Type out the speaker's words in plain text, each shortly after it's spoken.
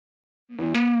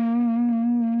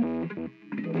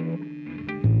Let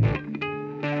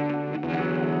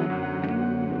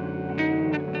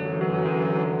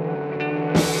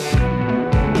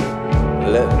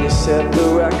me set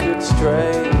the record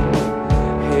straight.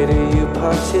 Hey, do you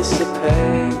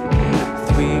participate?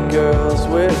 3 girls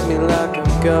with me like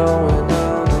I'm going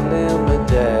on a limit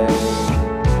day.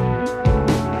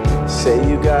 Say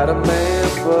you got a man,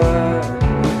 but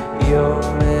your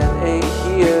man ain't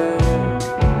here.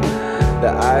 The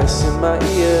ice in my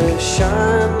ears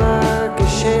shine like a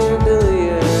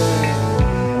chandelier.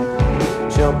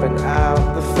 Jumping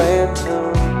out the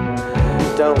phantom,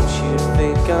 don't you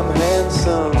think I'm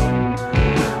handsome?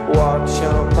 Watch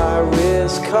on my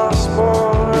wrist costs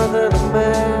more than a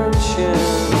mansion.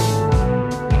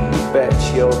 Bet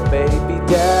your baby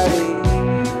daddy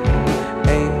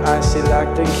ain't icy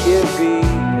like the kiwi.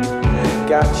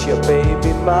 Got your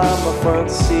baby mama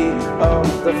front seat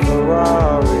of the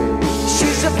Ferrari.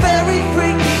 She's a very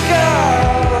freaky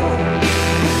girl.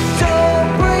 Don't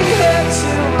bring her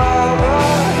to mama.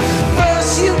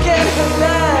 First you get her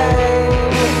name,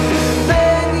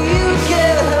 then you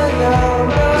get her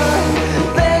number,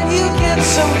 then you get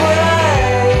some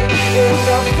brain in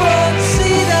the front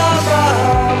seat of a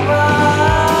Hummer.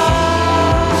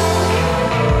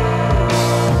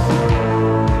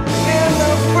 In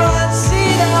the front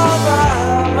seat of a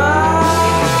Hummer.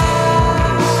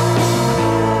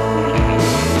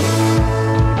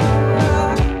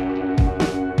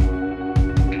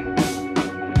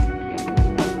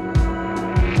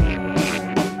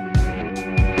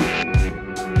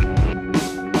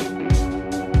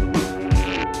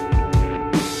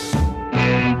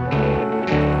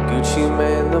 Gucci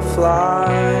made the fly,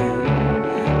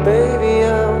 baby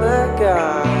I'm that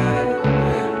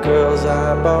guy. Girls'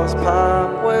 eyeballs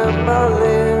pop when I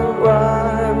live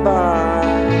right by.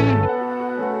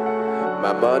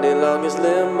 My money long as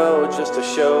limo, just to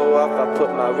show off. I put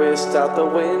my wrist out the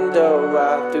window,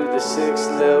 right through the 6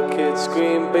 little kids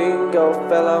scream bingo.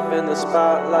 Fell off in the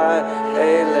spotlight,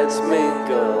 hey let's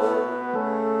mingle.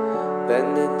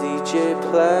 Then the DJ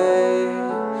played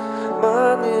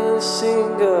my new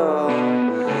single.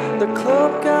 The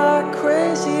club got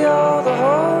crazy, all the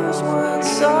hoes went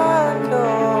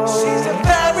psycho. She's a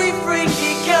very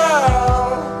freaky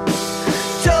girl.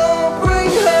 Don't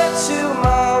bring her to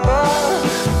mama.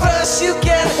 First you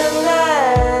get her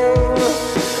name,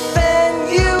 then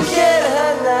you get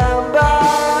her number,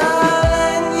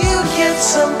 then you get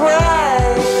some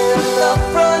brain in the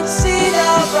front seat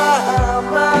of a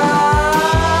Hummer.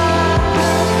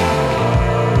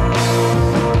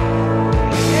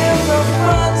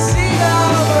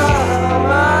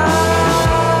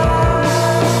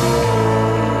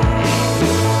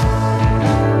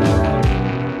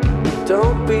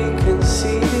 Don't be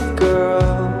conceited,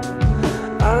 girl.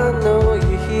 I know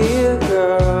you're here,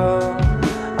 girl.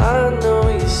 I know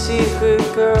you're secret,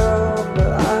 girl,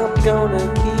 but I'm gonna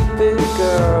keep it,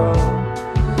 girl.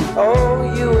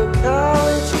 Oh, you a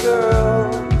college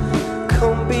girl,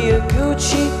 come be a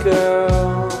Gucci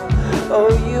girl.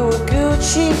 Oh, you a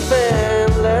Gucci fan,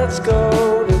 let's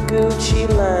go to Gucci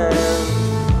land.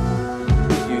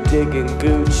 You digging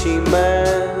Gucci,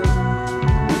 man?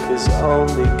 'Cause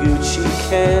only Gucci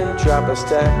can drop a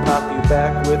stack, pop you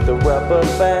back with a rubber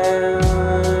band.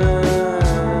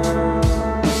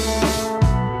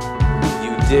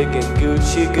 You digging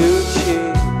Gucci, Gucci?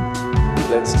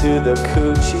 Let's do the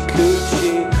coochie,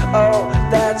 coochie. Oh,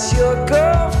 that's your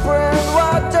girlfriend.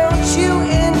 Why don't you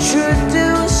introduce